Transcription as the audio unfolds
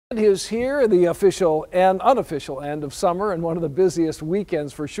It is here, the official and unofficial end of summer and one of the busiest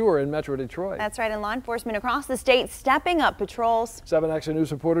weekends for sure in Metro Detroit. That's right, and law enforcement across the state stepping up patrols. 7 Action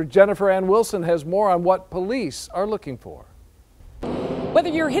News reporter Jennifer Ann Wilson has more on what police are looking for. Whether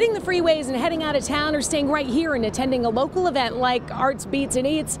you're hitting the freeways and heading out of town or staying right here and attending a local event like Arts, Beats and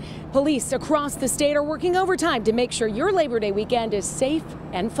Eats, police across the state are working overtime to make sure your Labor Day weekend is safe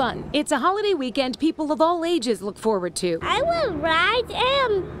and fun. It's a holiday weekend people of all ages look forward to. I will ride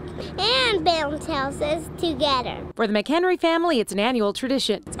and bounce houses together. For the McHenry family, it's an annual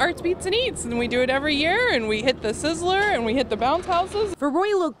tradition. It's Arts, Beats and Eats, and we do it every year, and we hit the Sizzler and we hit the bounce houses. For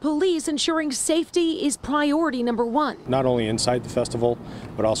Royal Oak Police, ensuring safety is priority number one. Not only inside the festival,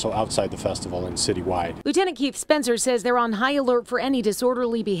 but also outside the festival and citywide. Lieutenant Keith Spencer says they're on high alert for any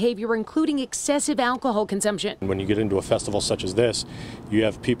disorderly behavior, including excessive alcohol consumption. When you get into a festival such as this, you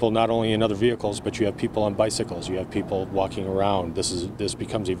have people not only in other vehicles, but you have people on bicycles, you have people walking around. This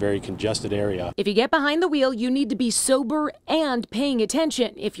becomes a very congested area. If you get behind the wheel, you need to be sober and paying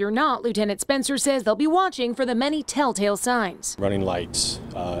attention. If you're not, Lieutenant Spencer says they'll be watching for the many telltale signs. Running lights,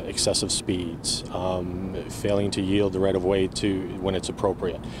 excessive speeds, failing to yield the right of way to when it's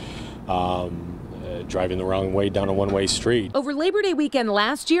appropriate. Driving the wrong way down a one-way street. Over Labor Day weekend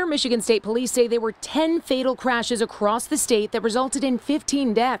last year, Michigan State Police say there were 10 fatal crashes across the state that resulted in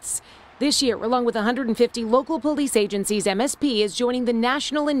 15 deaths. This year, along with 150 local police agencies, MSP is joining the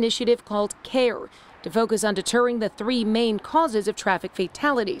national initiative called CARE to focus on deterring the 3 main causes of traffic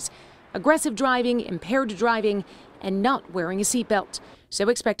fatalities: aggressive driving, impaired driving, and not wearing a seatbelt. So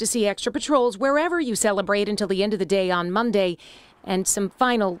expect to see extra patrols wherever you celebrate until the end of the day on Monday. And some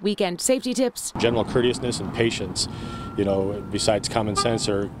final weekend safety tips. General courteousness and patience, besides common sense,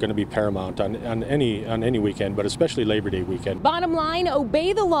 are going to be paramount on any weekend, but especially Labor Day weekend. Bottom line,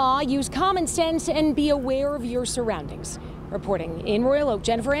 obey the law, use common sense, and be aware of your surroundings. Reporting in Royal Oak,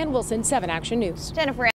 Jennifer Ann Wilson, 7 Action News. Jennifer